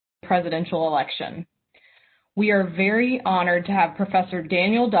presidential election. We are very honored to have Professor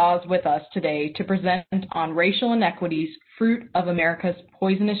Daniel Dawes with us today to present on Racial Inequities, Fruit of America's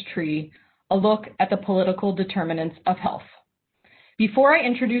Poisonous Tree, a look at the political determinants of health. Before I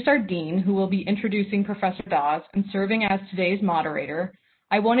introduce our dean, who will be introducing Professor Dawes and serving as today's moderator,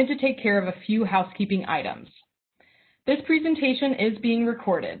 I wanted to take care of a few housekeeping items. This presentation is being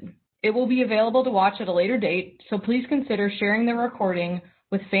recorded. It will be available to watch at a later date, so please consider sharing the recording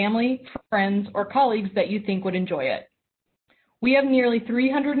with family, friends, or colleagues that you think would enjoy it. We have nearly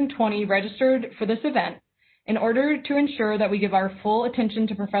 320 registered for this event. In order to ensure that we give our full attention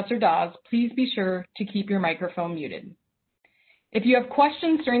to Professor Dawes, please be sure to keep your microphone muted. If you have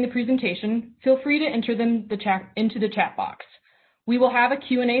questions during the presentation, feel free to enter them into the chat box. We will have a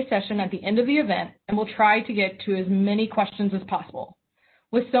Q&A session at the end of the event, and we'll try to get to as many questions as possible.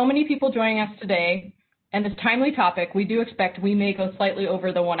 With so many people joining us today and this timely topic, we do expect we may go slightly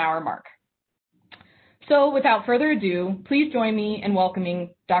over the 1 hour mark. So without further ado, please join me in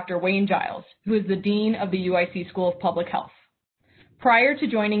welcoming Dr. Wayne Giles, who is the Dean of the UIC School of Public Health. Prior to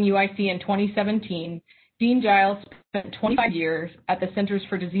joining UIC in 2017, Dean Giles spent 25 years at the Centers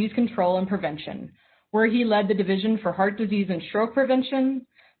for Disease Control and Prevention, where he led the Division for Heart Disease and Stroke Prevention,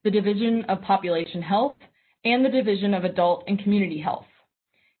 the Division of Population Health, and the Division of Adult and Community Health.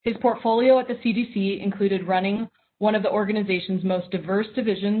 His portfolio at the CDC included running one of the organization's most diverse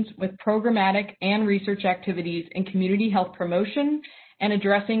divisions with programmatic and research activities in community health promotion and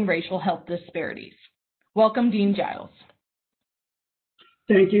addressing racial health disparities. Welcome, Dean Giles.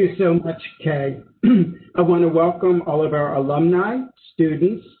 Thank you so much, Kay. I want to welcome all of our alumni,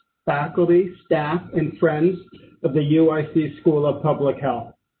 students, faculty, staff, and friends of the UIC School of Public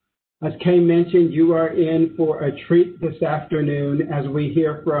Health. As Kay mentioned, you are in for a treat this afternoon as we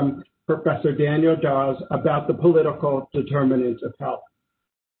hear from Professor Daniel Dawes about the political determinants of health.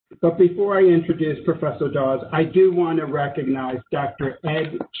 But before I introduce Professor Dawes, I do want to recognize Dr.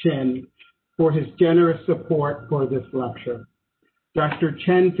 Ed Chen for his generous support for this lecture. Dr.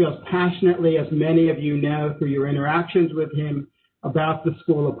 Chen feels passionately, as many of you know through your interactions with him, about the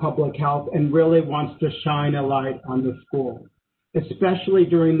School of Public Health and really wants to shine a light on the school, especially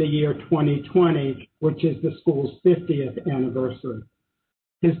during the year 2020, which is the school's 50th anniversary.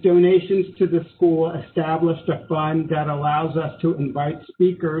 His donations to the school established a fund that allows us to invite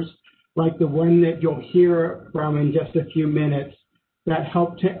speakers like the one that you'll hear from in just a few minutes that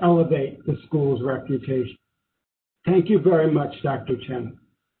help to elevate the school's reputation. Thank you very much, Dr. Chen.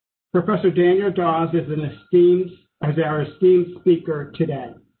 Professor Daniel Dawes is our esteemed speaker today.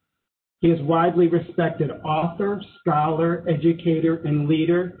 He is widely respected author, scholar, educator, and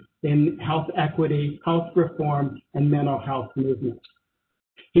leader in health equity, health reform, and mental health movements.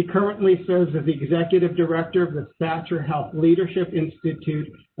 He currently serves as the executive director of the Thatcher Health Leadership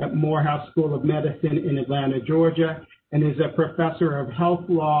Institute at Morehouse School of Medicine in Atlanta, Georgia, and is a professor of health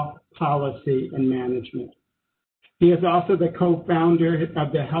law, policy, and management. He is also the co-founder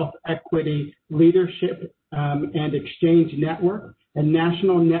of the Health Equity Leadership and Exchange Network, a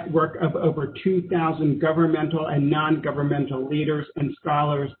national network of over 2,000 governmental and non-governmental leaders and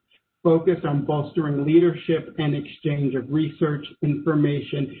scholars focused on bolstering leadership and exchange of research,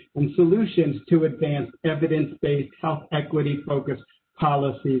 information, and solutions to advance evidence-based health equity-focused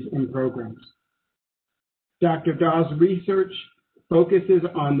policies and programs. Dr. Dawes' research focuses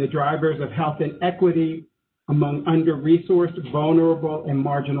on the drivers of health inequity among under-resourced, vulnerable, and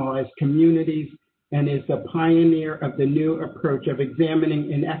marginalized communities, and is the pioneer of the new approach of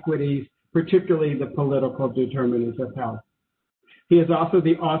examining inequities, particularly the political determinants of health. He is also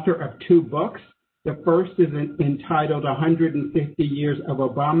the author of 2 books. The first is entitled 150 Years of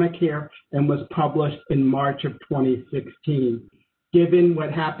Obamacare and was published in March of 2016. Given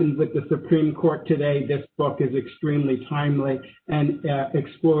what happened with the Supreme Court today, this book is extremely timely and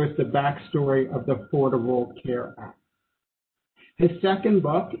explores the backstory of the Affordable Care Act. His second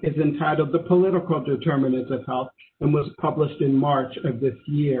book is entitled The Political Determinants of Health and was published in March of this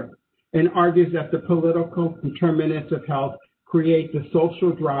year, and argues that the political determinants of health create the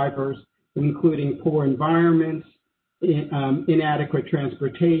social drivers, including poor environments, inadequate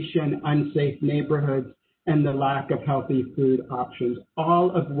transportation, unsafe neighborhoods, and the lack of healthy food options,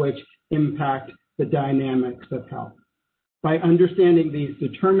 all of which impact the dynamics of health. By understanding these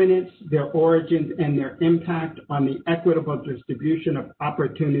determinants, their origins, and their impact on the equitable distribution of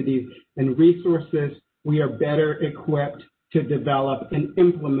opportunities and resources, we are better equipped to develop and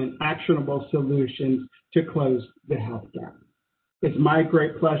implement actionable solutions to close the health gap. It's my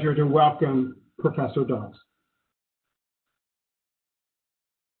great pleasure to welcome Professor Dawes.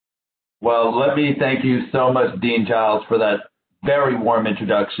 Well, let me thank you so much, Dean Giles, for that very warm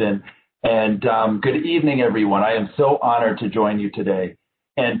introduction. And good evening, everyone. I am so honored to join you today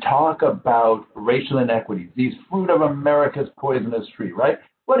and talk about racial inequities, these fruit of America's poisonous tree, right?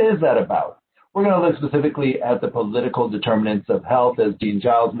 What is that about? We're going to look specifically at the political determinants of health, as Dean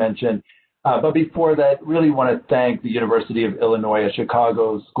Giles mentioned. But before that, really want to thank the University of Illinois at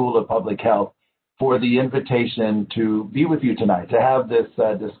Chicago School of Public Health for the invitation to be with you tonight, to have this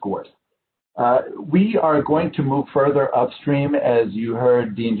discourse. We are going to move further upstream, as you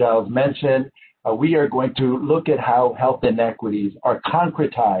heard Dean Giles mention. We are going to look at how health inequities are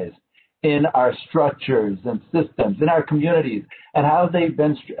concretized in our structures and systems, in our communities, and how they've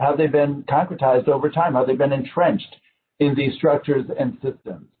been concretized over time, how they've been entrenched in these structures and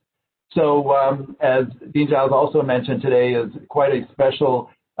systems. So as Dean Giles also mentioned, today is quite a special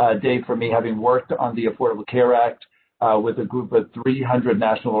day for me, having worked on the Affordable Care Act with a group of 300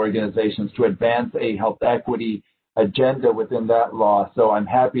 national organizations to advance a health equity agenda within that law. So I'm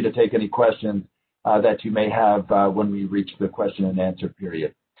happy to take any questions that you may have when we reach the question and answer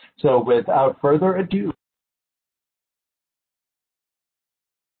period. So without further ado,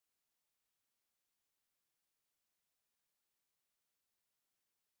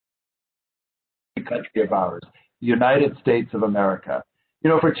 country of ours, the United States of America. You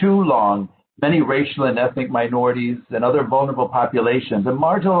know, for too long, many racial and ethnic minorities and other vulnerable populations and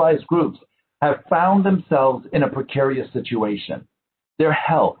marginalized groups have found themselves in a precarious situation. Their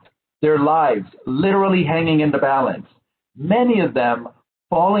health, their lives literally hanging in the balance, many of them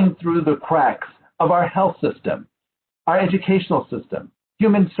falling through the cracks of our health system, our educational system,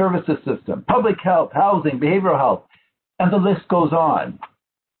 human services system, public health, housing, behavioral health, and the list goes on.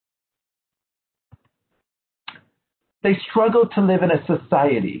 They struggle to live in a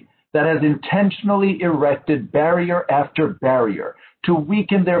society that has intentionally erected barrier after barrier to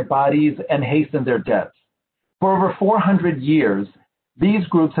weaken their bodies and hasten their deaths. For over 400 years, these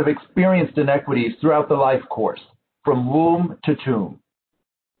groups have experienced inequities throughout the life course, from womb to tomb.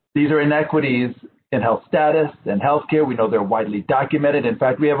 These are inequities in health status and healthcare. We know they're widely documented. In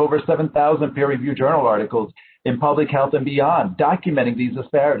fact, we have over 7,000 peer-reviewed journal articles in public health and beyond documenting these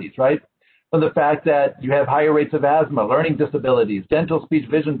disparities, right? From the fact that you have higher rates of asthma, learning disabilities, dental, speech,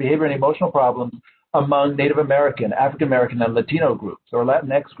 vision, behavior, and emotional problems among Native American, African American, and Latino groups or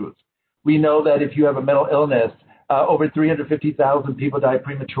Latinx groups. We know that if you have a mental illness, over 350,000 people die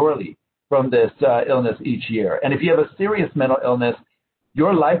prematurely from this illness each year. And if you have a serious mental illness,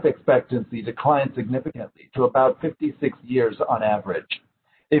 your life expectancy declines significantly to about 56 years on average.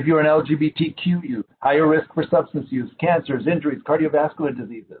 If you're an LGBTQ youth, higher risk for substance use, cancers, injuries, cardiovascular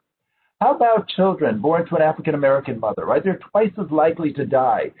diseases. How about children born to an African-American mother, right? They're twice as likely to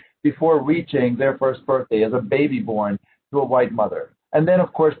die before reaching their first birthday as a baby born to a white mother. And then,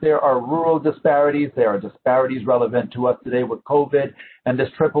 of course, there are rural disparities. There are disparities relevant to us today with COVID and this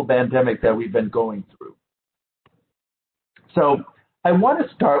triple pandemic that we've been going through. So I want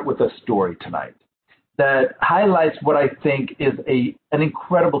to start with a story tonight that highlights what I think is an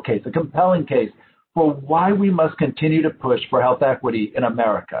incredible case, a compelling case for why we must continue to push for health equity in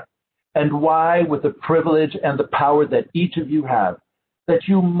America. And why, with the privilege and the power that each of you have, that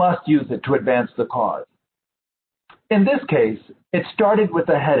you must use it to advance the cause. In this case, it started with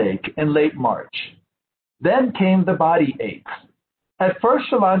a headache in late March. Then came the body aches. At first,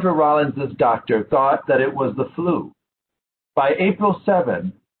 Shalandra Rollins' doctor thought that it was the flu. By April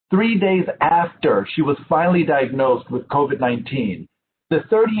 7, 3 days after she was finally diagnosed with COVID-19, the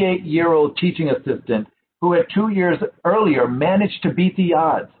 38-year-old teaching assistant who had 2 years earlier managed to beat the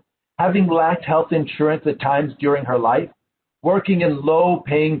odds, having lacked health insurance at times during her life, working in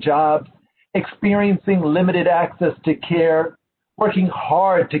low-paying jobs, experiencing limited access to care, working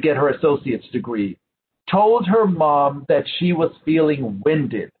hard to get her associate's degree, told her mom that she was feeling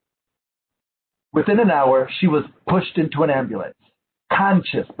winded. Within an hour, she was pushed into an ambulance,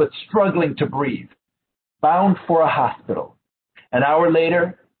 conscious but struggling to breathe, bound for a hospital. An hour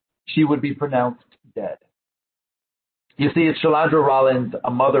later, she would be pronounced dead. You see, Shalandra Rollins,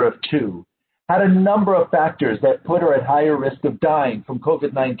 a mother of two, had a number of factors that put her at higher risk of dying from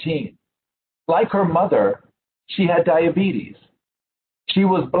COVID-19. Like her mother, she had diabetes. She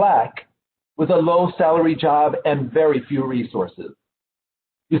was Black with a low salary job and very few resources.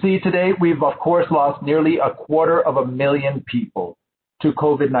 You see, today we've, of course, lost nearly 250,000 people to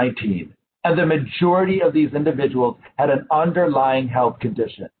COVID-19, and the majority of these individuals had an underlying health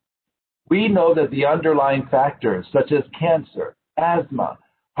condition. We know that the underlying factors, such as cancer, asthma,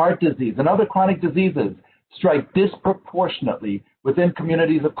 heart disease, and other chronic diseases, strike disproportionately within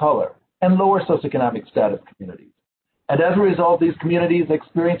communities of color and lower socioeconomic status communities. And as a result, these communities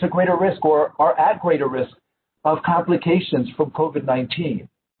experience a greater risk or are at greater risk of complications from COVID-19.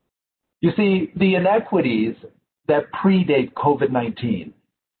 You see, the inequities that predate COVID-19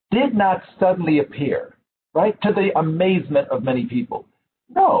 did not suddenly appear, right, to the amazement of many people.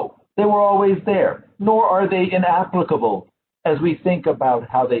 No, they were always there, nor are they inapplicable as we think about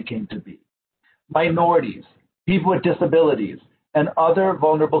how they came to be. Minorities, people with disabilities, and other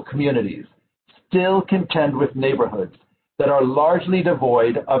vulnerable communities still contend with neighborhoods that are largely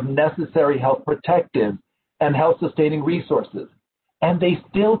devoid of necessary health protective and health sustaining resources. And they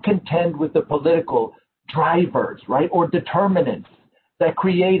still contend with the political drivers, right, or determinants that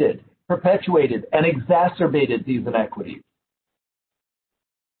created, perpetuated, and exacerbated these inequities.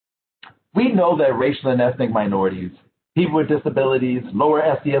 We know that racial and ethnic minorities, people with disabilities, lower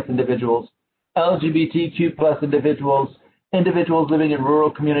SES individuals, LGBTQ plus individuals, individuals living in rural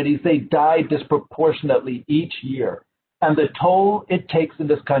communities, they die disproportionately each year. And the toll it takes in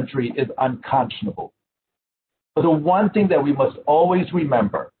this country is unconscionable. But the one thing that we must always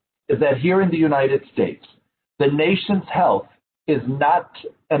remember is that here in the United States, the nation's health is not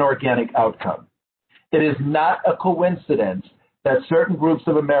an organic outcome. It is not a coincidence that certain groups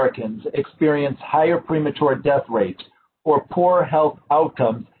of Americans experience higher premature death rates or poorer health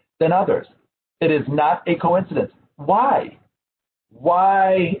outcomes than others. It is not a coincidence. Why?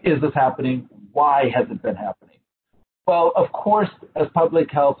 Why is this happening? Why has it been happening? Well, of course, as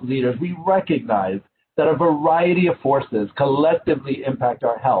public health leaders, we recognize that a variety of forces collectively impact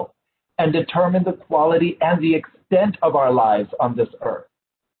our health and determine the quality and the extent of our lives on this earth.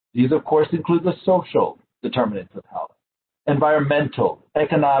 These, of course, include the social determinants of health, environmental,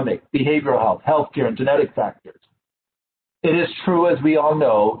 economic, behavioral health, healthcare, and genetic factors. It is true, as we all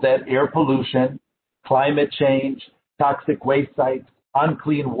know, that air pollution, climate change, toxic waste sites,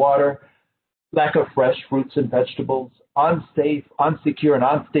 unclean water, lack of fresh fruits and vegetables, unsafe, unsecure, and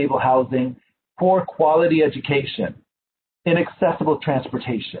unstable housing, poor quality education, inaccessible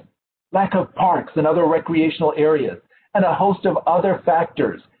transportation, lack of parks and other recreational areas, and a host of other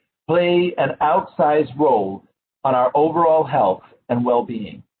factors play an outsized role on our overall health and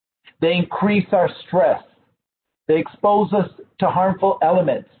well-being. They increase our stress, they expose us to harmful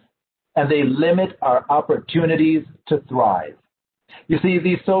elements, and they limit our opportunities to thrive. You see,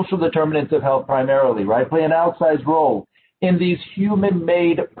 these social determinants of health primarily, right, play an outsized role in these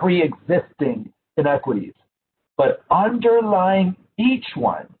human-made pre-existing inequities. But underlying each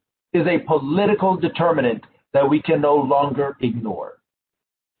one is a political determinant that we can no longer ignore.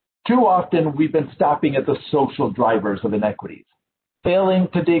 Too often, we've been stopping at the social drivers of inequities, failing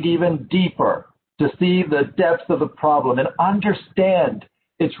to dig even deeper to see the depths of the problem and understand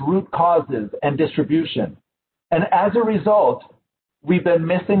its root causes and distribution. And as a result, we've been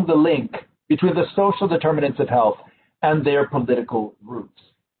missing the link between the social determinants of health and their political roots.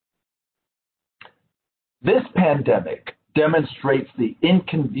 This pandemic demonstrates the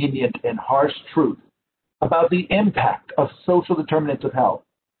inconvenient and harsh truth about the impact of social determinants of health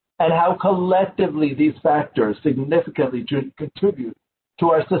and how collectively these factors significantly contribute to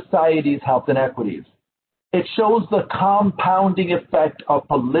our society's health inequities. It shows the compounding effect of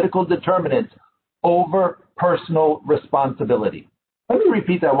political determinants over personal responsibility. Let me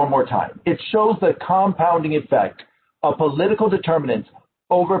repeat that one more time. It shows the compounding effect of political determinants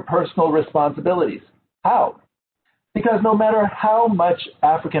over personal responsibilities. How? Because no matter how much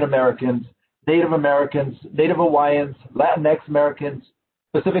African Americans, Native Hawaiians, Latinx Americans,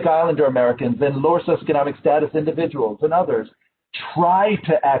 Pacific Islander Americans, and lower socioeconomic status individuals and others try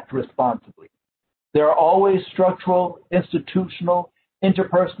to act responsibly, there are always structural, institutional,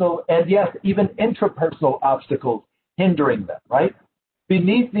 interpersonal, and yes, even intrapersonal obstacles hindering them, right?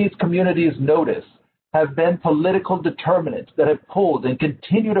 Beneath these communities' notice have been political determinants that have pulled and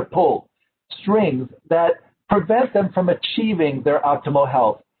continue to pull strings that prevent them from achieving their optimal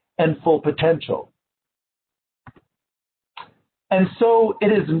health and full potential. And so it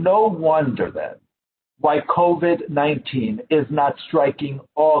is no wonder then why COVID-19 is not striking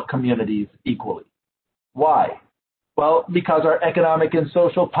all communities equally. Why? Well, because our economic and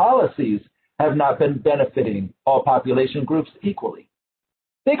social policies have not been benefiting all population groups equally.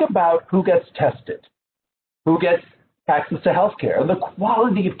 Think about who gets tested, who gets access to health care, and the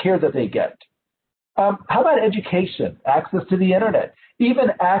quality of care that they get. How about education, access to the internet, even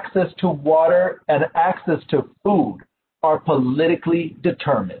access to water and access to food are politically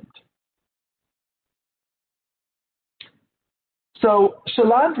determined. So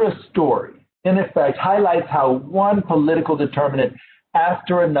Shalandra's story, in effect, highlights how one political determinant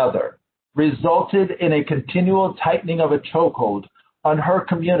after another resulted in a continual tightening of a chokehold on her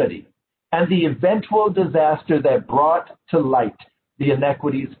community and the eventual disaster that brought to light the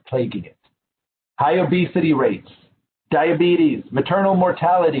inequities plaguing it. high obesity rates, diabetes, maternal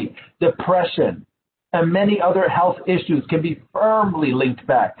mortality, depression, and many other health issues can be firmly linked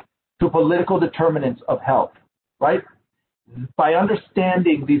back to political determinants of health, right? By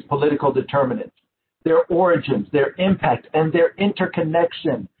understanding these political determinants, their origins, their impact, and their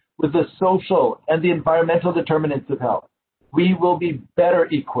interconnection with the social and the environmental determinants of health, we will be better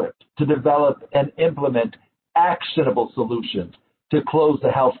equipped to develop and implement actionable solutions to close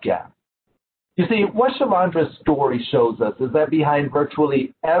the health gap. You see, what Shalandra's story shows us is that behind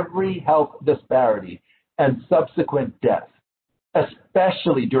virtually every health disparity and subsequent death,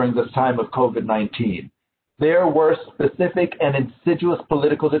 especially during this time of COVID-19, there were specific and insidious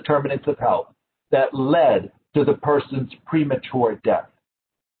political determinants of health that led to the person's premature death.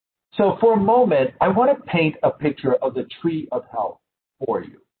 So for a moment, I want to paint a picture of the tree of health for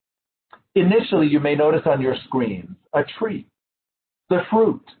you. Initially, you may notice on your screen a tree, the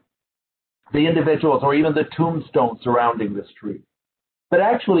fruit, the individuals, or even the tombstone surrounding this tree. But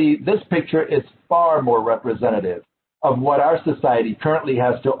actually, this picture is far more representative of what our society currently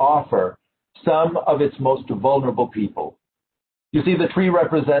has to offer some of its most vulnerable people. You see, the tree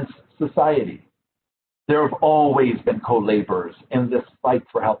represents society. There have always been co-laborers in this fight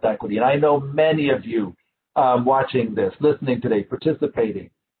for health equity. And I know many of you watching this, listening today, participating,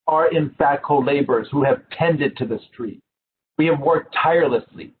 are in fact co-laborers who have tended to this tree. We have worked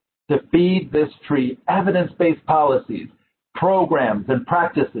tirelessly to feed this tree evidence-based policies, programs, and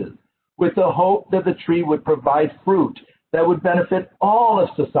practices with the hope that the tree would provide fruit that would benefit all of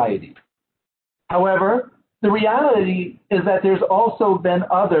society. However, the reality is that there's also been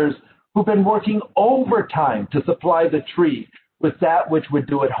others who've been working overtime to supply the tree with that which would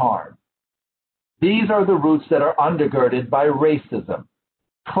do it harm. These are the roots that are undergirded by racism,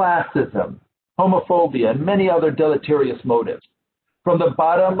 classism, homophobia, and many other deleterious motives. From the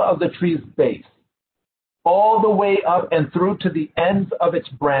bottom of the tree's base, all the way up and through to the ends of its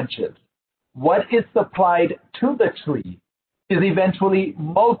branches, what is supplied to the tree is eventually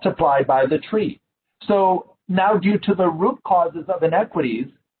multiplied by the tree. So now, due to the root causes of inequities,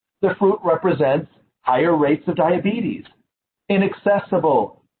 the fruit represents higher rates of diabetes,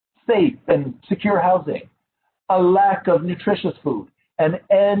 inaccessible, safe, and secure housing, a lack of nutritious food, and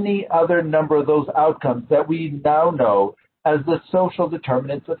any other number of those outcomes that we now know as the social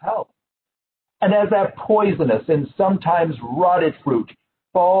determinants of health. And as that poisonous and sometimes rotted fruit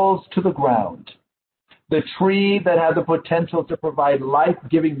falls to the ground, the tree that had the potential to provide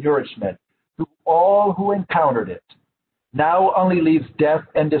life-giving nourishment to all who encountered it now only leaves death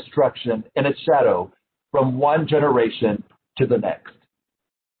and destruction in its shadow from one generation to the next.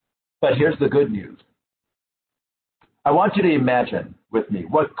 But here's the good news. I want you to imagine with me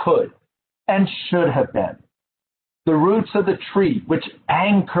what could and should have been. The roots of the tree, which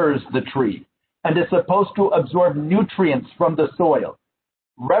anchors the tree and is supposed to absorb nutrients from the soil,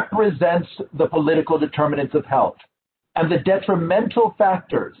 represents the political determinants of health and the detrimental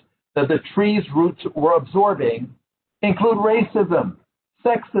factors that the tree's roots were absorbing include racism,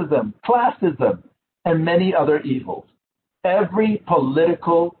 sexism, classism, and many other evils. Every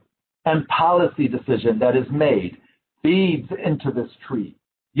political and policy decision that is made feeds into this tree,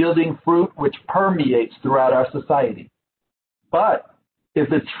 yielding fruit which permeates throughout our society. But if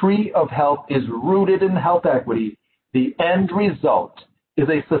the tree of health is rooted in health equity, the end result is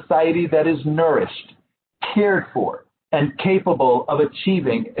a society that is nourished, cared for, and capable of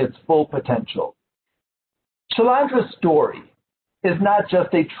achieving its full potential. Shalandra's story is not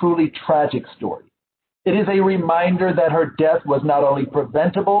just a truly tragic story. It is a reminder that her death was not only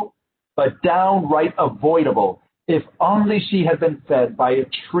preventable, but downright avoidable if only she had been fed by a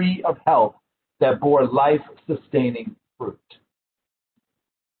tree of health that bore life-sustaining fruit.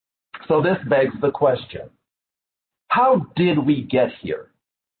 So this begs the question, how did we get here?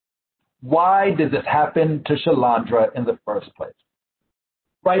 Why did this happen to Shalandra in the first place?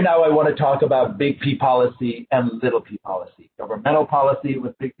 Right now, I want to talk about big P policy and little p policy, governmental policy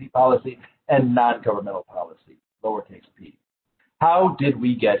with big P policy and non-governmental policy, lowercase p. How did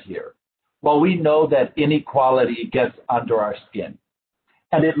we get here? Well, we know that inequality gets under our skin,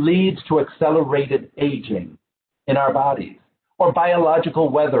 and it leads to accelerated aging in our bodies, or biological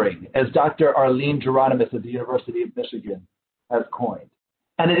weathering, as Dr. Arlene Geronimus at the University of Michigan has coined.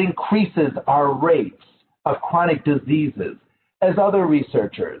 And it increases our rates of chronic diseases, as other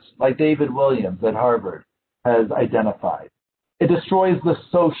researchers like David Williams at Harvard has identified. It destroys the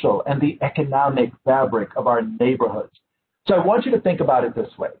social and the economic fabric of our neighborhoods. So I want you to think about it this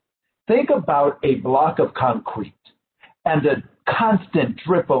way. Think about a block of concrete and a constant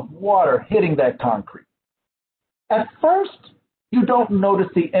drip of water hitting that concrete. At first, you don't notice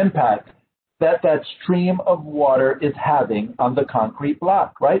the impact that that stream of water is having on the concrete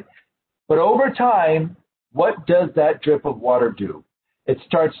block, right? But over time, what does that drip of water do? It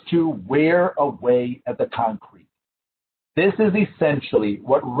starts to wear away at the concrete. This is essentially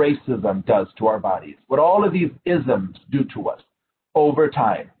what racism does to our bodies, what all of these isms do to us over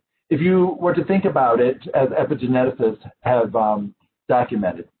time. If you were to think about it, as epigeneticists have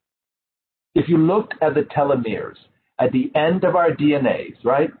documented, if you look at the telomeres at the end of our DNAs,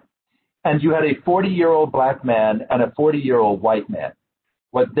 right, and you had a 40-year-old black man and a 40-year-old white man,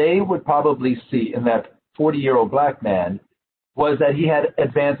 what they would probably see in that 40-year-old black man was that he had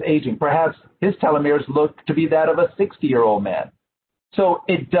advanced aging. Perhaps his telomeres look to be that of a 60-year-old man. So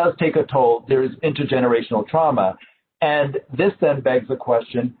it does take a toll. There is intergenerational trauma. And this then begs the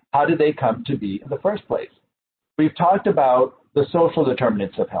question, how did they come to be in the first place? We've talked about the social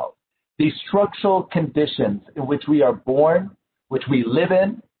determinants of health, the structural conditions in which we are born, which we live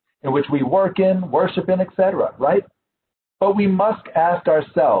in which we work in, worship in, etc., right? But we must ask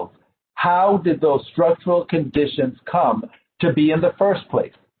ourselves, how did those structural conditions come to be in the first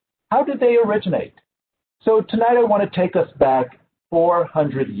place? How did they originate? So tonight I want to take us back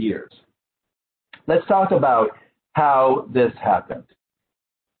 400 years. Let's talk about how this happened.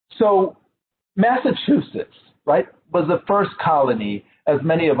 So Massachusetts, right, was the first colony, as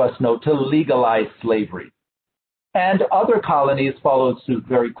many of us know, to legalize slavery. And other colonies followed suit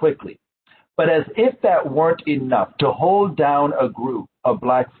very quickly. But as if that weren't enough to hold down a group of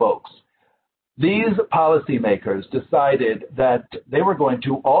black folks, these policymakers decided that they were going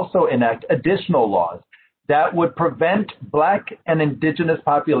to also enact additional laws that would prevent black and indigenous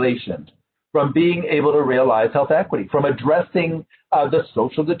populations from being able to realize health equity, from addressing the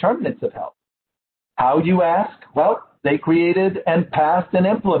social determinants of health. How, you ask? Well, they created and passed and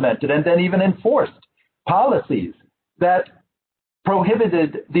implemented and then even enforced policies that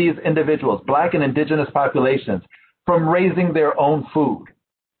prohibited these individuals, black and indigenous populations, from raising their own food,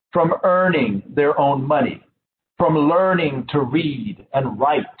 from earning their own money, from learning to read and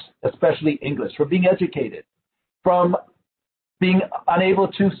write, especially English, from being educated, from being unable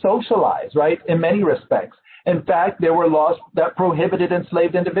to socialize, right, in many respects. In fact, there were laws that prohibited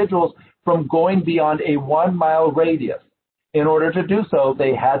enslaved individuals from going beyond a 1-mile radius. In order to do so,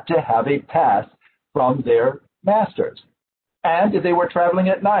 they had to have a pass from their masters. And if they were traveling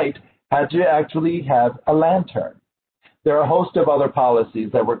at night, had to actually have a lantern. There are a host of other policies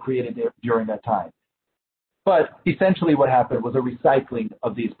that were created during that time. But essentially what happened was a recycling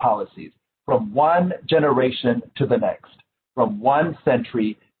of these policies from one generation to the next, from one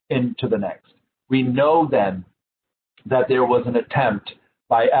century into the next. We know then that there was an attempt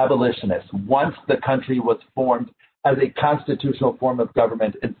by abolitionists, once the country was formed as a constitutional form of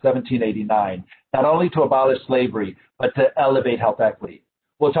government in 1789, not only to abolish slavery, but to elevate health equity.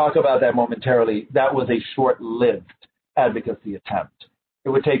 We'll talk about that momentarily. That was a short-lived advocacy attempt. It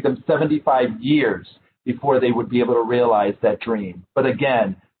would take them 75 years before they would be able to realize that dream. But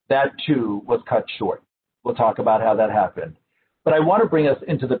again, that too was cut short. We'll talk about how that happened. But I want to bring us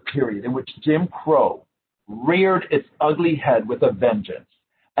into the period in which Jim Crow reared its ugly head with a vengeance.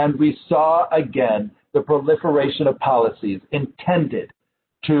 And we saw again the proliferation of policies intended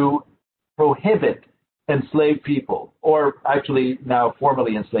to prohibit enslaved people, or actually now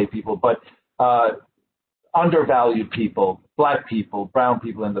formerly enslaved people, but undervalued people, black people, brown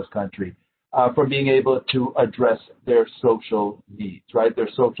people in this country, from being able to address their social needs, right? Their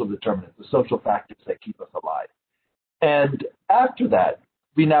social determinants, the social factors that keep us alive. And after that,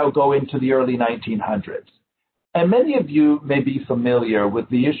 we now go into the early 1900s. And many of you may be familiar with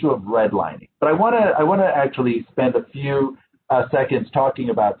the issue of redlining, but I want to actually spend a few seconds talking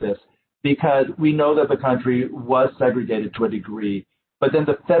about this because we know that the country was segregated to a degree, but then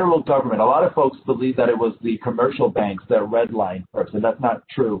the federal government, a lot of folks believe that it was the commercial banks that redlined first, and that's not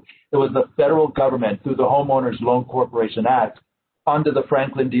true. It was the federal government through the Homeowners Loan Corporation Act under the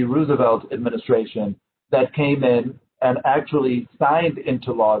Franklin D. Roosevelt administration that came in and actually signed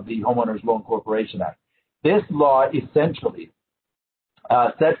into law the Homeowners Loan Corporation Act. This law essentially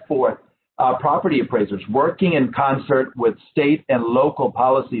set forth property appraisers working in concert with state and local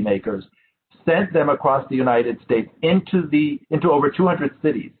policymakers, sent them across the United States into over 200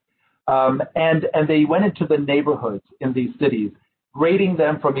 cities. And they went into the neighborhoods in these cities, grading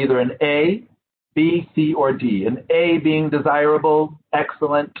them from either an A, B, C, or D. An A being desirable,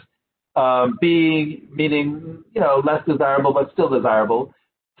 excellent, B meaning, less desirable but still desirable,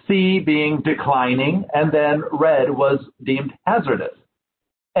 C being declining, and then red was deemed hazardous.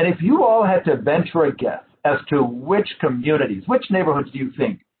 And if you all had to venture a guess as to which communities, which neighborhoods do you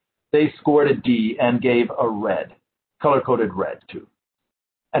think they scored a D and gave a red, color-coded red to?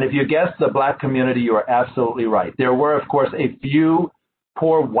 And if you guessed the Black community, you are absolutely right. There were, of course, a few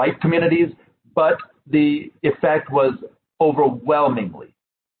poor white communities, but the effect was overwhelmingly,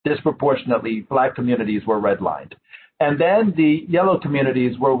 disproportionately, Black communities were redlined. And then the yellow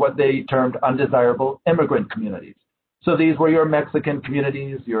communities were what they termed undesirable immigrant communities. So these were your Mexican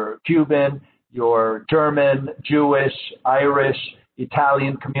communities, your Cuban, your German, Jewish, Irish,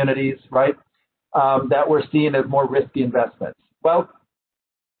 Italian communities, right, that were seen as more risky investments. Well,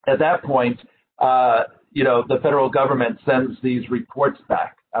 at that point, the federal government sends these reports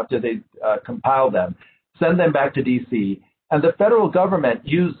back after they compile them, send them back to D.C., and the federal government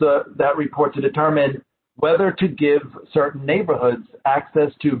used that report to determine whether to give certain neighborhoods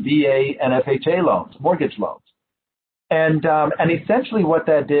access to VA and FHA loans, mortgage loans. And essentially what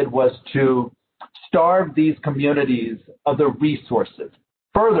that did was to starve these communities of the resources,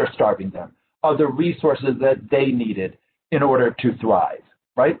 further starving them of the resources that they needed in order to thrive,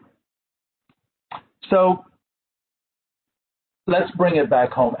 right? So let's bring it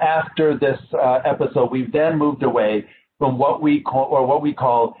back home. After this episode, we've then moved away from what we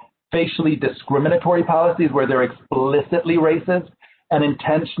call facially discriminatory policies, where they're explicitly racist and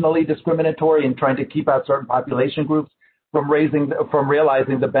intentionally discriminatory in trying to keep out certain population groups from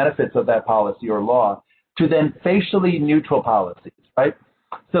realizing the benefits of that policy or law, to then facially neutral policies, right?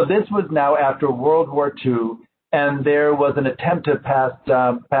 So this was now after World War II, and there was an attempt to pass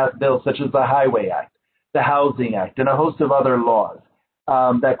bills such as the Highway Act, the Housing Act, and a host of other laws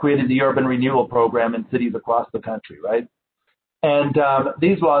that created the urban renewal program in cities across the country, right? And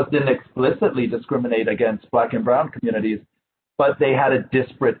these laws didn't explicitly discriminate against Black and brown communities, but they had a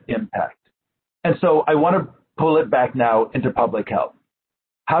disparate impact. And so I want to pull it back now into public health.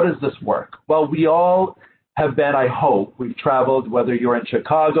 How does this work? Well, we all have been, I hope, we've traveled, whether you're in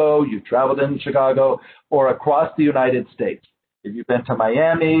Chicago, you've traveled in Chicago, or across the United States. If you've been to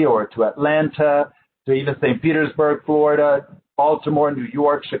Miami or to Atlanta, to even St. Petersburg, Florida, Baltimore, New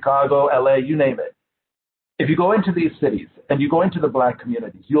York, Chicago, LA, you name it. If you go into these cities and you go into the Black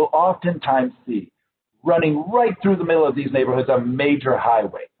communities, you'll oftentimes see running right through the middle of these neighborhoods a major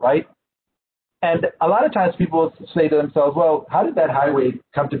highway, right? And a lot of times people say to themselves, well, how did that highway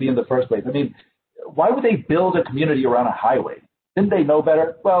come to be in the first place? I mean, why would they build a community around a highway? Didn't they know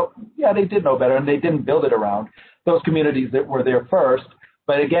better? Well, yeah, they did know better, and they didn't build it around those communities that were there first.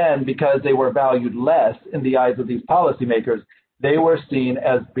 But again, because they were valued less in the eyes of these policymakers, they were seen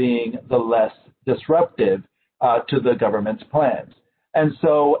as being the less disruptive to the government's plans. And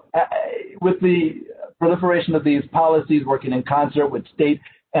so with the proliferation of these policies working in concert with state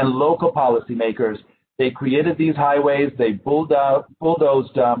and local policymakers, they created these highways, they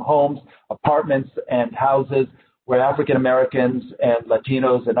bulldozed homes, apartments, and houses where African Americans and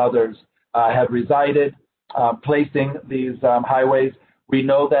Latinos and others have resided, placing these highways. We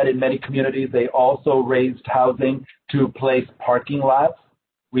know that in many communities, they also raised housing to place parking lots.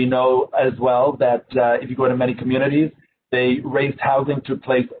 We know as well that if you go to many communities, they raised housing to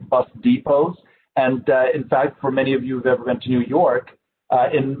place bus depots. And in fact, for many of you who've ever been to New York,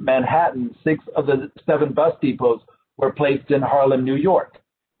 in Manhattan, 6 of the 7 bus depots were placed in Harlem, New York.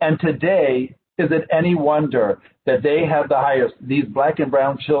 And today, is it any wonder that they have the highest, these Black and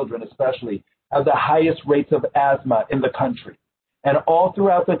brown children especially, have the highest rates of asthma in the country. And all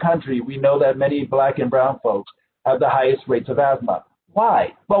throughout the country, we know that many Black and brown folks have the highest rates of asthma.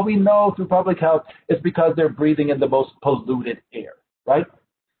 Why? Well, we know through public health it's because they're breathing in the most polluted air, right?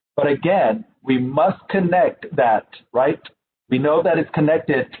 But again, we must connect that, right? We know that it's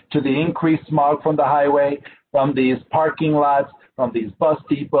connected to the increased smog from the highway, from these parking lots, from these bus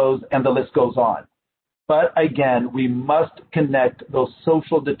depots, and the list goes on. But again, we must connect those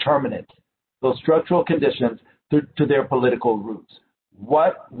social determinants, those structural conditions, to their political roots.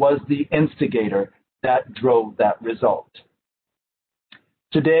 What was the instigator that drove that result?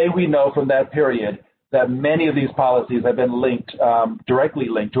 Today, we know from that period that many of these policies have been linked, directly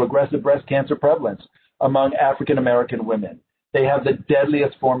linked to aggressive breast cancer prevalence among African American women. They have the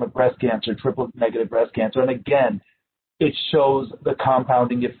deadliest form of breast cancer, triple-negative breast cancer. And again, it shows the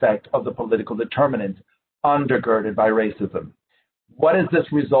compounding effect of the political determinants undergirded by racism. What has this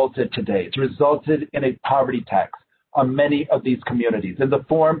resulted today? It's resulted in a poverty tax on many of these communities in the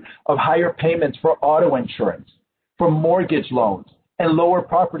form of higher payments for auto insurance, for mortgage loans, and lower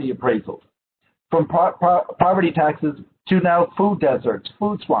property appraisals. From poverty taxes to now food deserts,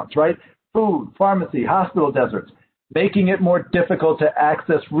 food swamps, right? Food, pharmacy, hospital deserts, making it more difficult to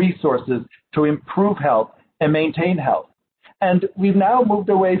access resources to improve health and maintain health. And we've now moved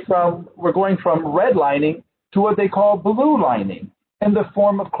away from, we're going from redlining to what they call blue lining in the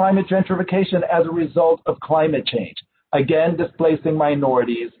form of climate gentrification as a result of climate change. again displacing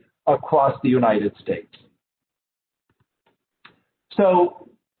minorities across the United States. So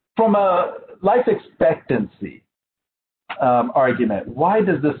from a life expectancy argument, why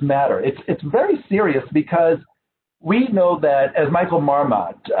does this matter? It's very serious because we know that, as Michael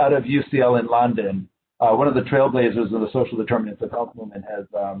Marmot out of UCL in London, one of the trailblazers of the social determinants of health movement, has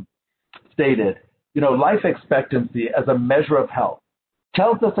stated, life expectancy as a measure of health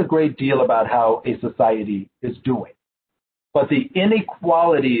tells us a great deal about how a society is doing. But the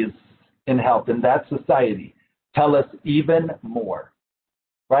inequalities in health in that society tell us even more,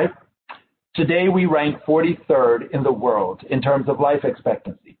 right? Today, we rank 43rd in the world in terms of life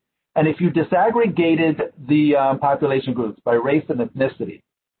expectancy. And if you disaggregated the population groups by race and ethnicity,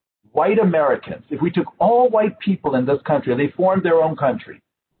 white Americans, if we took all white people in this country and they formed their own country,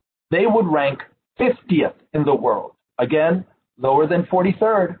 they would rank 50th in the world. Again, lower than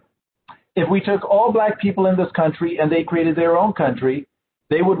 43rd. If we took all black people in this country and they created their own country,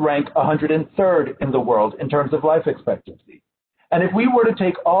 they would rank 103rd in the world in terms of life expectancy. And if we were to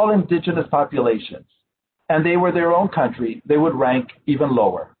take all indigenous populations and they were their own country, they would rank even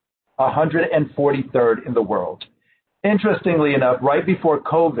lower, 143rd in the world. Interestingly enough, right before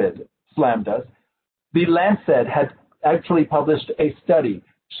COVID slammed us, the Lancet had actually published a study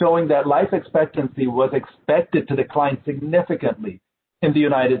showing that life expectancy was expected to decline significantly in the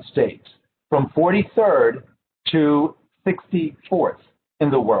United States, from 43rd to 64th in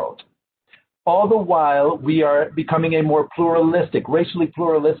the world. All the while, we are becoming a more pluralistic, racially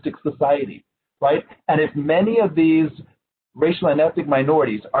pluralistic society, right? And if many of these racial and ethnic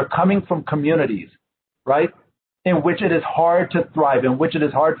minorities are coming from communities, right, in which it is hard to thrive, in which it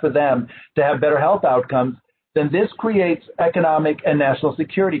is hard for them to have better health outcomes, then this creates economic and national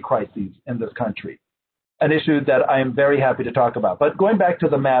security crises in this country, an issue that I am very happy to talk about. But going back to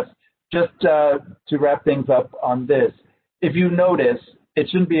the maps, just to wrap things up on this, if you notice, it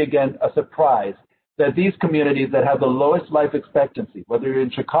shouldn't be, again, a surprise that these communities that have the lowest life expectancy, whether you're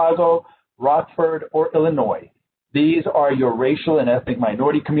in Chicago, Rockford, or Illinois, these are your racial and ethnic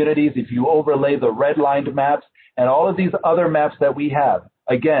minority communities. If you overlay the red-lined maps and all of these other maps that we have,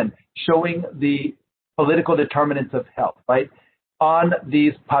 again, showing the political determinants of health, right, on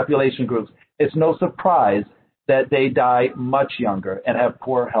these population groups, it's no surprise that they die much younger and have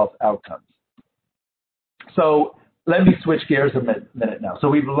poor health outcomes. So let me switch gears a minute now. So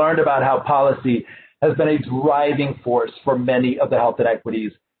we've learned about how policy has been a driving force for many of the health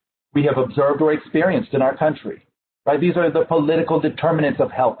inequities we have observed or experienced in our country, right? These are the political determinants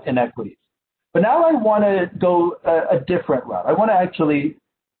of health inequities. But now I want to go a different route. I want to actually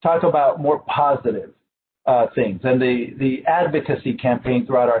talk about more positive things and the advocacy campaign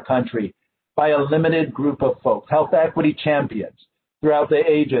throughout our country by a limited group of folks, health equity champions throughout the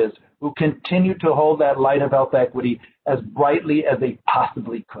ages, who continue to hold that light of health equity as brightly as they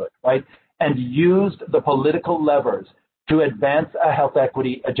possibly could, right? And used the political levers to advance a health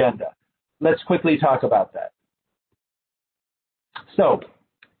equity agenda. Let's quickly talk about that. So,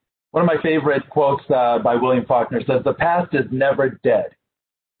 one of my favorite quotes by William Faulkner says, "The past is never dead.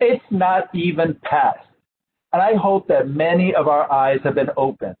 It's not even past." And I hope that many of our eyes have been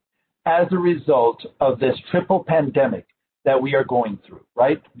opened as a result of this triple pandemic that we are going through,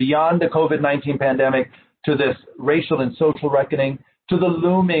 right? Beyond the COVID-19 pandemic, to this racial and social reckoning, to the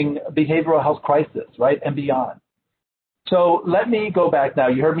looming behavioral health crisis, right, and beyond. So let me go back now.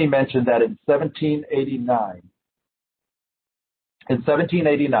 You heard me mention that in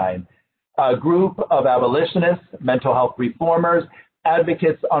 1789, a group of abolitionists, mental health reformers,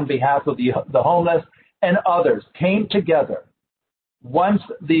 advocates on behalf of the homeless, and others came together once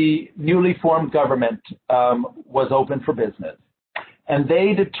the newly formed government was open for business. And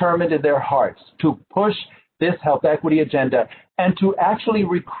they determined in their hearts to push this health equity agenda and to actually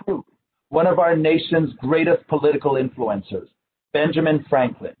recruit one of our nation's greatest political influencers, Benjamin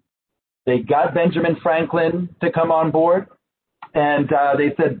Franklin. They got Benjamin Franklin to come on board, and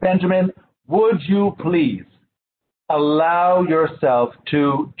they said, "Benjamin, would you please allow yourself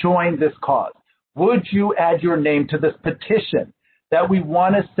to join this cause? Would you add your name to this petition that we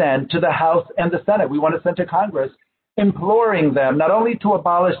want to send to the House and the Senate? We want to send to Congress, imploring them not only to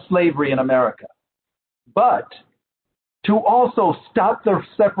abolish slavery in America, but to also stop the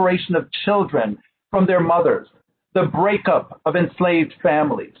separation of children from their mothers, the breakup of enslaved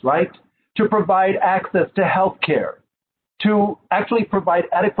families, right? To provide access to health care, to actually provide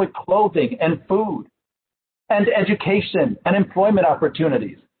adequate clothing and food, and education and employment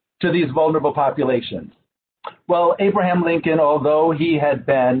opportunities to these vulnerable populations." Well, Abraham Lincoln, although he had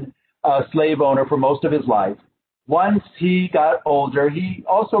been a slave owner for most of his life, once he got older, he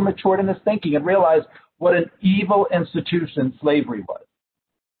also matured in his thinking and realized what an evil institution slavery was.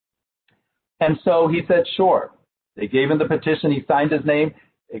 And so he said, sure. They gave him the petition. He signed his name.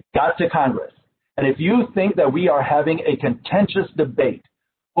 It got to Congress. And if you think that we are having a contentious debate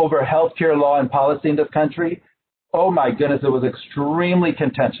over healthcare law and policy in this country, oh my goodness, it was extremely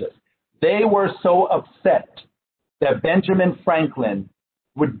contentious. They were so upset that Benjamin Franklin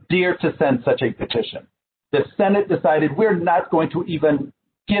would dare to send such a petition. The Senate decided we're not going to even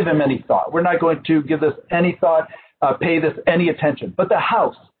give him any thought. We're not going to give this any thought, pay this any attention. But the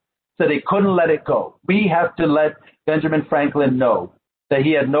House said they couldn't let it go. We have to let Benjamin Franklin know that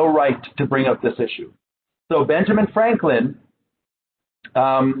he had no right to bring up this issue. So Benjamin Franklin,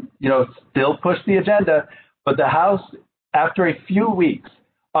 still pushed the agenda, but the House, after a few weeks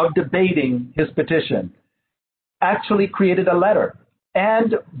of debating his petition, actually created a letter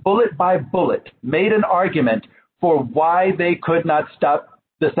and bullet by bullet made an argument for why they could not stop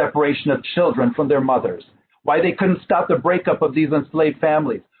the separation of children from their mothers, why they couldn't stop the breakup of these enslaved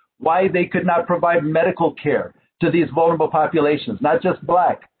families, why they could not provide medical care to these vulnerable populations, not just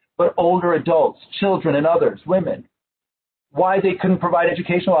Black, but older adults, children and others, women, why they couldn't provide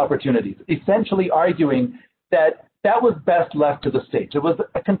educational opportunities, essentially arguing that that was best left to the states. It was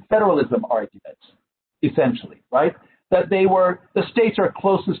a confederalism argument, essentially, right? That the states are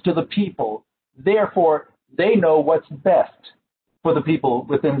closest to the people, therefore they know what's best for the people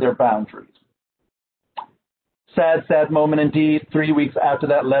within their boundaries. Sad, sad moment indeed. 3 weeks after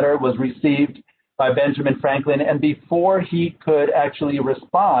that letter was received by Benjamin Franklin, and before he could actually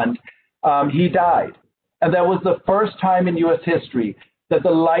respond, he died. And that was the first time in U.S. history that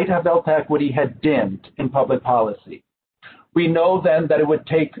the light of health equity had dimmed in public policy. We know then that it would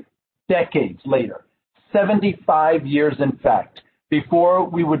take decades later, 75 years in fact, before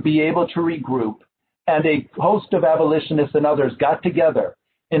we would be able to regroup, and a host of abolitionists and others got together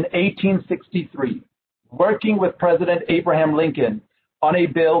in 1863, working with President Abraham Lincoln on a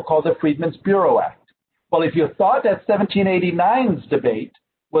bill called the Freedmen's Bureau Act. Well, if you thought that 1789's debate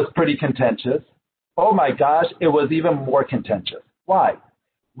was pretty contentious, oh my gosh, it was even more contentious. Why?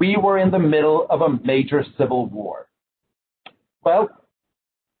 We were in the middle of a major civil war. Well,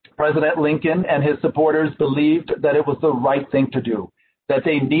 President Lincoln and his supporters believed that it was the right thing to do, that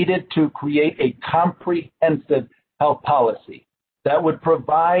they needed to create a comprehensive health policy that would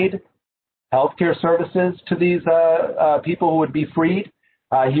provide healthcare services to these people who would be freed.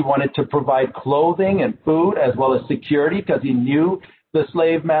 He wanted to provide clothing and food as well as security because he knew the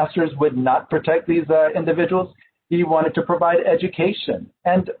slave masters would not protect these individuals. He wanted to provide education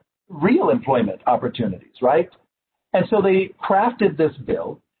and real employment opportunities, right? And so they crafted this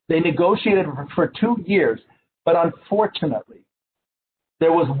bill. They negotiated for 2 years, but unfortunately,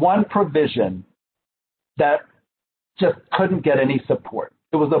 there was one provision that just couldn't get any support.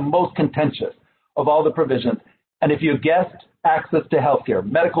 It was the most contentious of all the provisions. And if you guessed access to health care,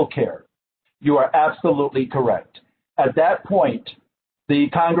 medical care, you are absolutely correct. At that point, the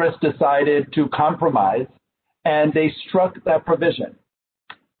Congress decided to compromise, and they struck that provision.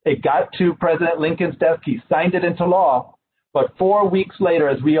 It got to President Lincoln's desk. He signed it into law. But 4 weeks later,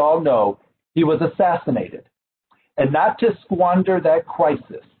 as we all know, he was assassinated. And not to squander that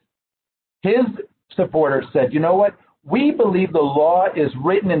crisis, his supporters said, you know what? We believe the law is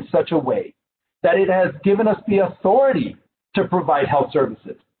written in such a way that it has given us the authority to provide health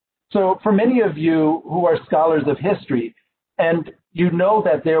services. So for many of you who are scholars of history, and you know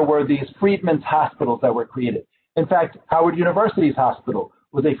that there were these freedmen's hospitals that were created. In fact, Howard University's hospital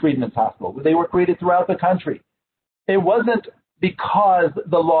was a freedmen's hospital. They were created throughout the country. It wasn't because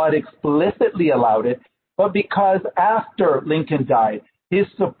the law had explicitly allowed it, but because after Lincoln died, his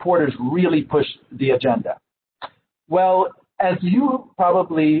supporters really pushed the agenda. Well, as you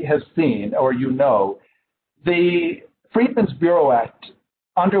probably have seen or you know, the Freedmen's Bureau Act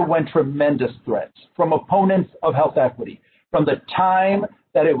underwent tremendous threats from opponents of health equity. From the time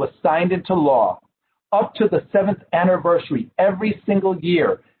that it was signed into law up to the 7th anniversary, every single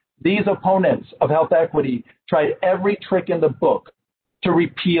year, these opponents of health equity tried every trick in the book to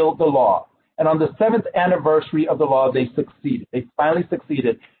repeal the law. And on the 7th anniversary of the law, they succeeded. They finally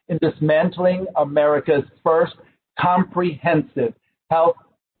succeeded in dismantling America's first comprehensive health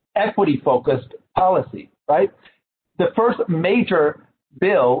equity-focused policy, right? The first major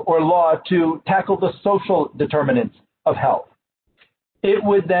bill or law to tackle the social determinants of health. It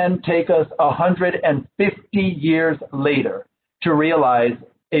would then take us 150 years later to realize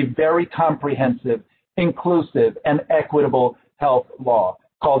a very comprehensive, inclusive, and equitable health law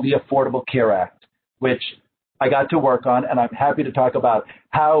called the Affordable Care Act, which I got to work on, and I'm happy to talk about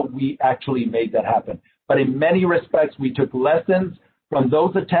how we actually made that happen. But in many respects, we took lessons From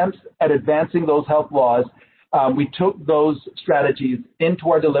those attempts at advancing those health laws, we took those strategies into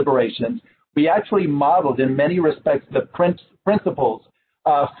our deliberations. We actually modeled, in many respects, the principles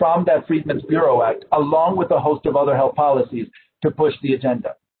from that Freedmen's Bureau Act, along with a host of other health policies to push the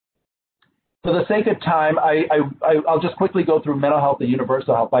agenda. For the sake of time, I'll just quickly go through mental health and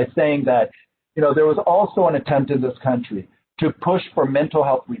universal health by saying that, there was also an attempt in this country to push for mental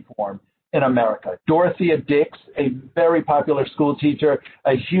health reform in America. Dorothea Dix, a very popular school teacher,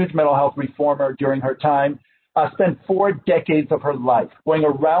 a huge mental health reformer during her time, spent 4 decades of her life going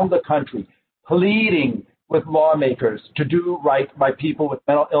around the country pleading with lawmakers to do right by people with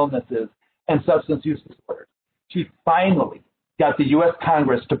mental illnesses and substance use disorders. She finally got the U.S.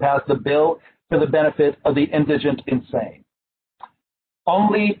 Congress to pass the bill for the benefit of the indigent insane,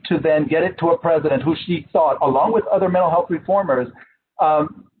 only to then get it to a president who she thought, along with other mental health reformers,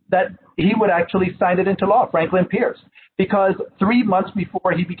 that he would actually sign it into law, Franklin Pierce, because 3 months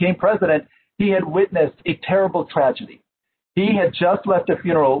before he became president, he had witnessed a terrible tragedy. He had just left a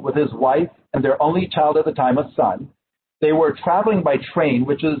funeral with his wife and their only child at the time, a son. They were traveling by train,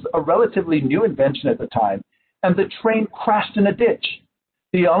 which is a relatively new invention at the time, and the train crashed in a ditch.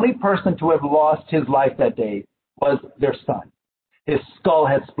 The only person to have lost his life that day was their son. His skull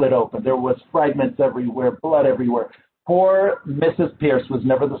had split open. There was fragments everywhere, blood everywhere. Poor Mrs. Pierce was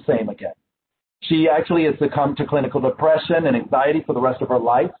never the same again. She actually had succumbed to clinical depression and anxiety for the rest of her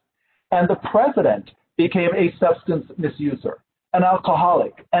life. And the president became a substance misuser, an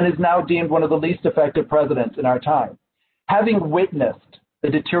alcoholic, and is now deemed one of the least effective presidents in our time. Having witnessed the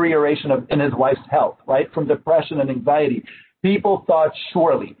deterioration in his wife's health, right, from depression and anxiety, people thought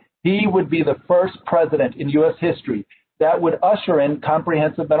surely he would be the first president in U.S. history that would usher in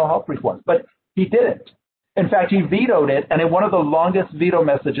comprehensive mental health reforms. But he didn't. In fact, he vetoed it, and in one of the longest veto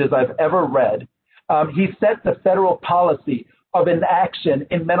messages I've ever read, he set the federal policy of inaction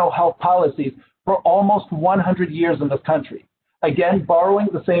in mental health policies for almost 100 years in this country, again, borrowing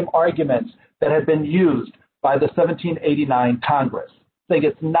the same arguments that had been used by the 1789 Congress, saying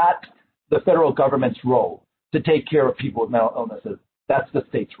it's not the federal government's role to take care of people with mental illnesses. That's the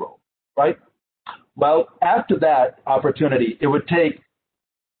state's role, right? Well, after that opportunity, it would take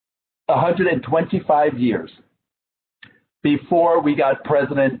 125 years before we got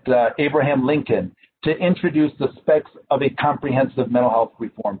President Abraham Lincoln to introduce the specs of a comprehensive mental health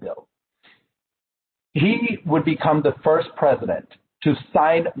reform bill. He would become the first president to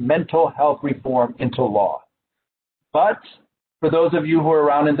sign mental health reform into law. But for those of you who were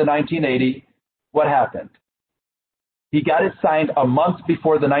around in the 1980s, what happened? He got it signed a month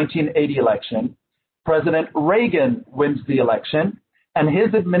before the 1980 election. President Reagan wins the election, and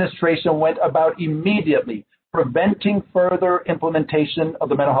his administration went about immediately preventing further implementation of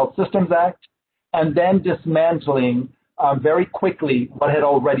the Mental Health Systems Act and then dismantling very quickly what had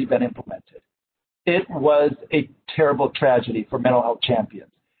already been implemented. It was a terrible tragedy for mental health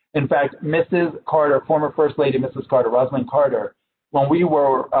champions. In fact, Mrs. Carter, former First Lady Mrs. Carter, Rosalynn Carter, when we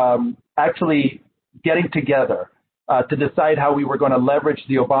were actually getting together to decide how we were going to leverage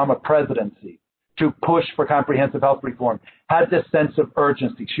the Obama presidency to push for comprehensive health reform, had this sense of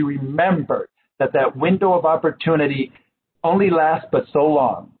urgency. She remembered that window of opportunity only lasts but so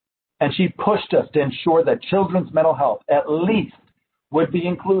long. And she pushed us to ensure that children's mental health at least would be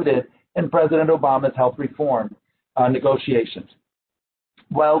included in President Obama's health reform negotiations.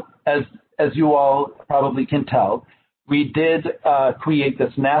 Well, as you all probably can tell, we did create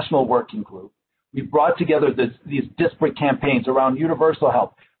this national working group. We brought together these disparate campaigns around universal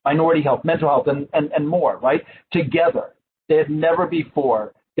health, minority health, mental health, and more, right? Together. They had never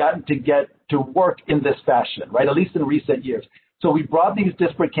before gotten to get to work in this fashion, right? At least in recent years. So we brought these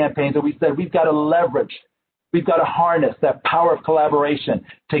disparate campaigns and we said, we've got to leverage, we've got to harness that power of collaboration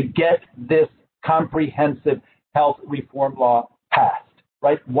to get this comprehensive health reform law passed,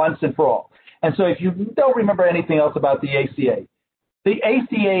 right? Once and for all. And so if you don't remember anything else about the ACA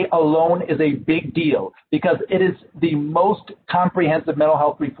alone is a big deal because it is the most comprehensive mental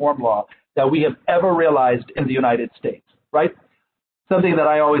health reform law that we have ever realized in the United States, right? Something that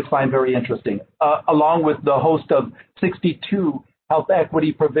I always find very interesting, along with the host of 62 health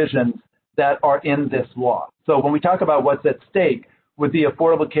equity provisions that are in this law. So when we talk about what's at stake with the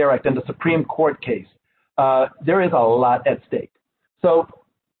Affordable Care Act and the Supreme Court case, there is a lot at stake. So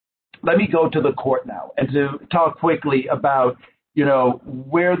let me go to the court now and to talk quickly about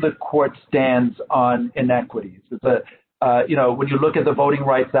where the court stands on inequities. It's when you look at the Voting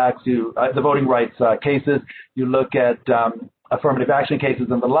Rights Act, the voting rights cases, you look at affirmative action cases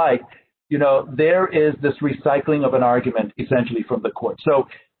and the like, there is this recycling of an argument essentially from the court. So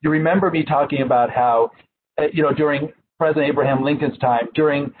you remember me talking about how, during President Abraham Lincoln's time,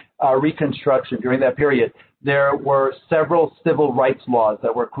 during Reconstruction, during that period, there were several civil rights laws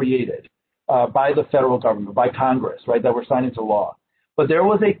that were created by the federal government, by Congress, right, that were signed into law. But there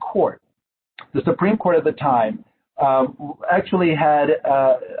was a court, the Supreme Court at the time, actually had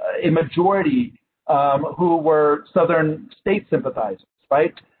a majority who were Southern state sympathizers,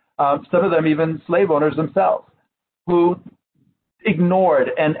 right? Some of them even slave owners themselves, who ignored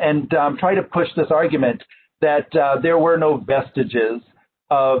and tried to push this argument that there were no vestiges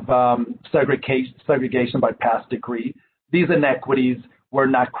of segregation by past decree. These inequities were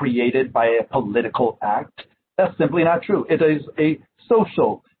not created by a political act. That's simply not true. It is a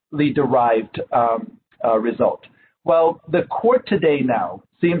socially derived result. Well, the court today now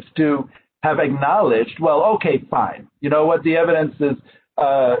seems to have acknowledged, well, okay, fine. You know what? The evidence is,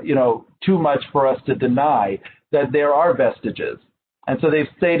 too much for us to deny that there are vestiges. And so they've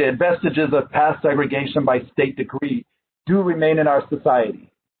stated vestiges of past segregation by state decree do remain in our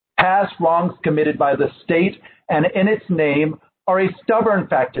society. Past wrongs committed by the state and in its name are a stubborn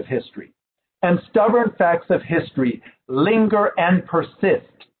fact of history. And stubborn facts of history linger and persist.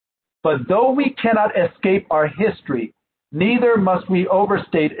 But though we cannot escape our history, neither must we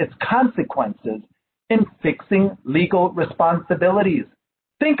overstate its consequences in fixing legal responsibilities.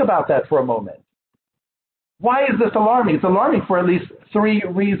 Think about that for a moment. Why is this alarming? It's alarming for at least three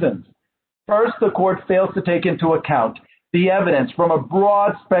reasons. First, the court fails to take into account the evidence from a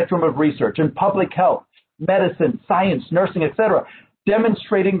broad spectrum of research in public health, medicine, science, nursing, etc.,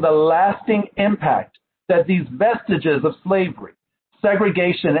 demonstrating the lasting impact that these vestiges of slavery,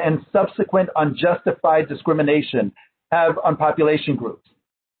 segregation, and subsequent unjustified discrimination have on population groups.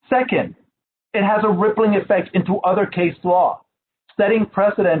 Second, it has a rippling effect into other case law, setting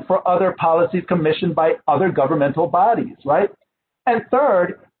precedent for other policies commissioned by other governmental bodies, right? And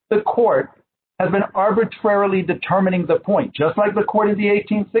third, the court has been arbitrarily determining the point, just like the court in the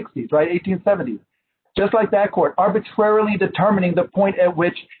 1860s, right, 1870s, just like that court, arbitrarily determining the point at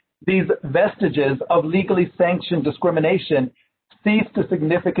which these vestiges of legally sanctioned discrimination cease to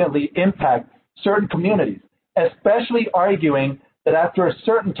significantly impact certain communities, especially arguing that after a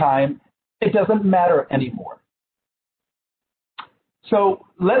certain time, it doesn't matter anymore. So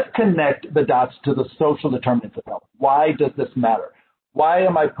let's connect the dots to the social determinants of health. Why does this matter? Why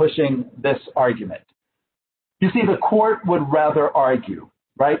am I pushing this argument? You see, the court would rather argue,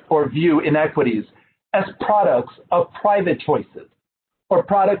 right, or view inequities as products of private choices or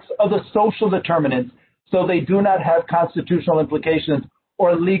products of the social determinants, so they do not have constitutional implications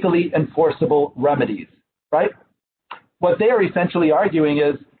or legally enforceable remedies, right? What they are essentially arguing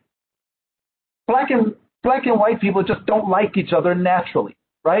is black and white people just don't like each other naturally,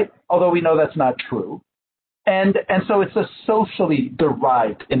 right? Although we know that's not true. And so it's a socially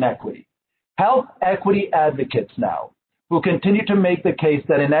derived inequity. Health equity advocates now will continue to make the case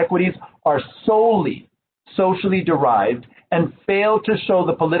that inequities are solely socially derived and fail to show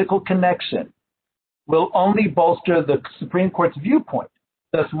the political connection will only bolster the Supreme Court's viewpoint,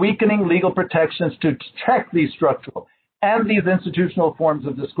 thus weakening legal protections to check these structural and these institutional forms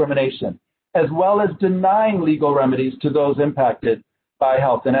of discrimination, as well as denying legal remedies to those impacted by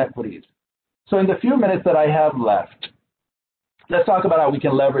health inequities. So in the few minutes that I have left, let's talk about how we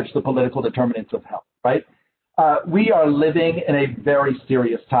can leverage the political determinants of health, right? We are living in a very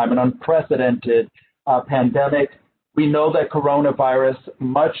serious time, an unprecedented pandemic. We know that coronavirus,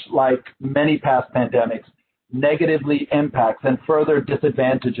 much like many past pandemics, negatively impacts and further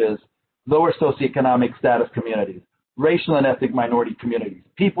disadvantages lower socioeconomic status communities, racial and ethnic minority communities,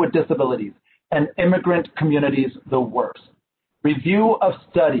 people with disabilities, and immigrant communities the worst. Review of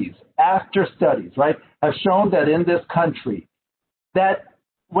studies after studies, right, have shown that in this country, that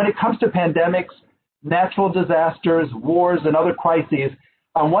when it comes to pandemics, natural disasters, wars, and other crises,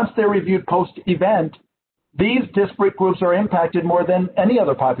 once they're reviewed post-event, these disparate groups are impacted more than any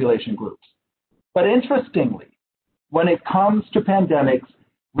other population groups. But interestingly, when it comes to pandemics,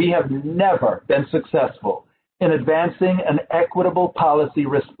 we have never been successful in advancing an equitable policy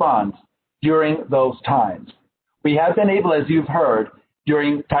response during those times. We have been able, as you've heard,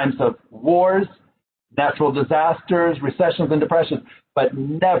 during times of wars, natural disasters, recessions, and depressions, but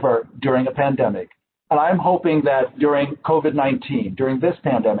never during a pandemic. And I'm hoping that during COVID-19, during this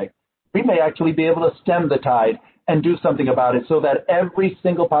pandemic, we may actually be able to stem the tide and do something about it so that every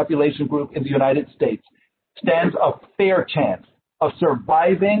single population group in the United States stands a fair chance of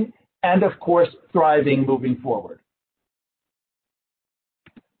surviving and, of course, thriving moving forward.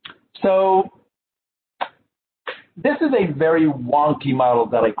 So this is a very wonky model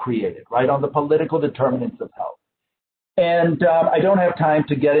that I created, right, on the political determinants of health. And I don't have time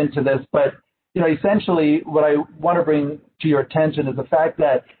to get into this, but essentially what I want to bring to your attention is the fact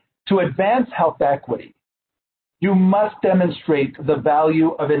that to advance health equity, you must demonstrate the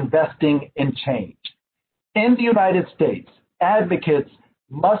value of investing in change. In the United States, advocates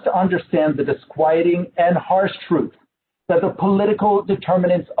must understand the disquieting and harsh truth that the political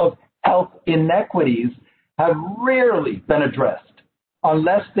determinants of health inequities have rarely been addressed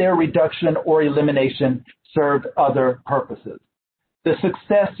unless their reduction or elimination served other purposes. The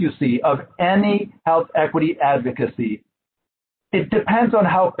success, you see, of any health equity advocacy, it depends on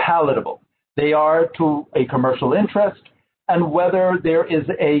how palatable they are to a commercial interest and whether there is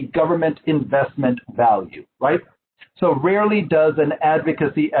a government investment value, right? So rarely does an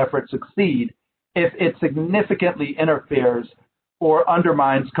advocacy effort succeed if it significantly interferes or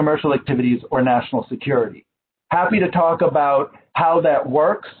undermines commercial activities or national security. Happy to talk about how that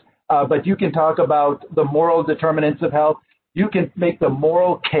works, but you can talk about the moral determinants of health. You can make the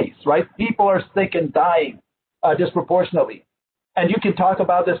moral case, right? People are sick and dying disproportionately. And you can talk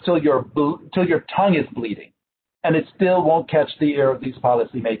about this till your tongue is bleeding, and it still won't catch the ear of these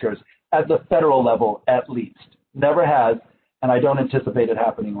policymakers at the federal level, at least. Never has, and I don't anticipate it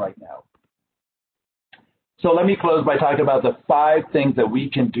happening right now. So let me close by talking about the 5 things that we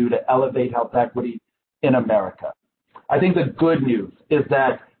can do to elevate health equity in America. I think the good news is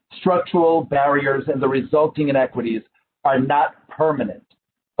that structural barriers and the resulting inequities are not permanent,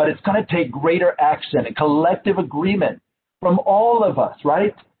 but it's going to take greater action and collective agreement from all of us,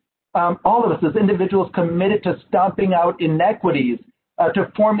 right? All of us as individuals committed to stomping out inequities,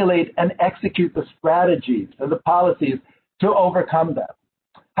 to formulate and execute the strategies and the policies to overcome them.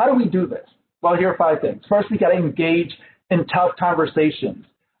 How do we do this? Well, here are 5 things. First, we got to engage in tough conversations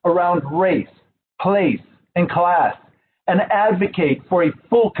around race, place, and class, and advocate for a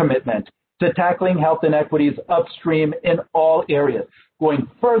full commitment to tackling health inequities upstream in all areas, going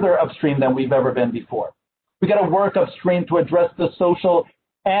further upstream than we've ever been before. We got to work upstream to address the social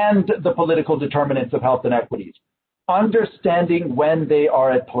and the political determinants of health inequities, understanding when they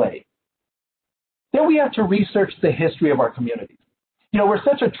are at play. Then we have to research the history of our communities. We're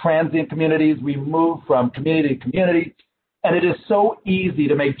such a transient community. We move from community to community, and it is so easy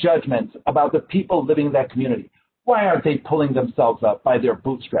to make judgments about the people living in that community. Why aren't they pulling themselves up by their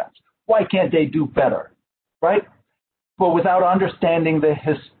bootstraps? Why can't they do better, right? But without understanding the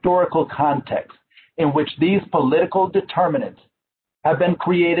historical context in which these political determinants have been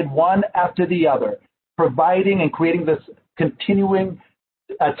created one after the other, providing and creating this continuing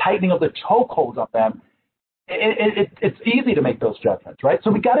tightening of the chokeholds on them, it's easy to make those judgments, right?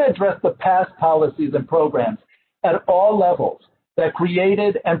 So we got to address the past policies and programs at all levels that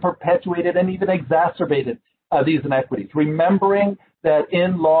created and perpetuated and even exacerbated these inequities, remembering that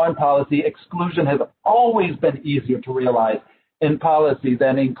in law and policy, exclusion has always been easier to realize in policy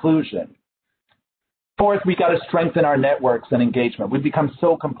than inclusion. Fourth, we got to strengthen our networks and engagement. We've become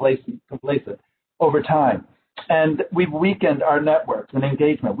so complacent over time, and we've weakened our networks and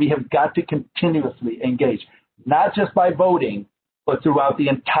engagement. We have got to continuously engage, not just by voting, but throughout the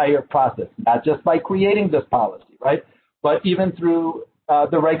entire process, not just by creating this policy, right? But even through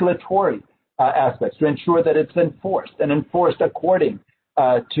the regulatory aspects to ensure that it's enforced and enforced according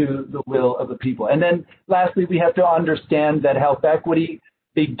to the will of the people. And then lastly, we have to understand that health equity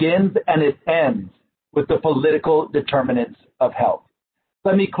begins and it ends with the political determinants of health.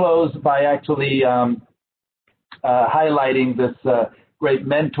 Let me close by actually highlighting this great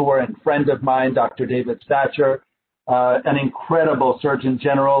mentor and friend of mine, Dr. David Satcher, an incredible Surgeon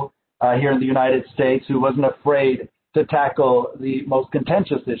General here in the United States who wasn't afraid to tackle the most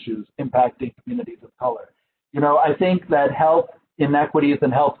contentious issues impacting communities of color. I think that health inequities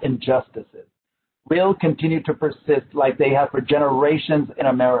and health injustices will continue to persist like they have for generations in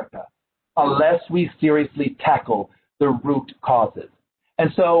America unless we seriously tackle the root causes.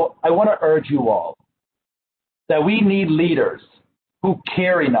 And so I want to urge you all that we need leaders who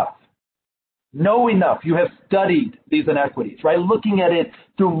care enough, know enough. You have studied these inequities, right? Looking at it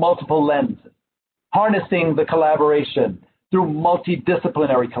through multiple lenses, harnessing the collaboration through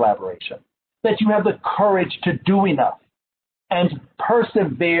multidisciplinary collaboration, that you have the courage to do enough and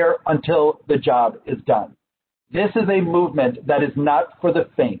persevere until the job is done. This is a movement that is not for the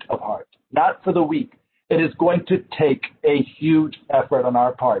faint of heart, not for the weak. It is going to take a huge effort on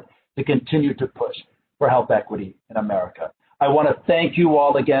our part to continue to push for health equity in America. I want to thank you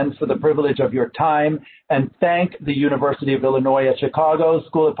all again for the privilege of your time and thank the University of Illinois at Chicago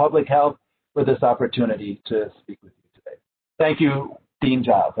School of Public Health for this opportunity to speak with you today. Thank you, Dean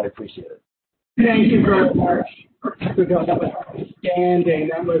Giles. I appreciate it. Thank you very much. That was outstanding.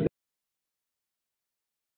 That was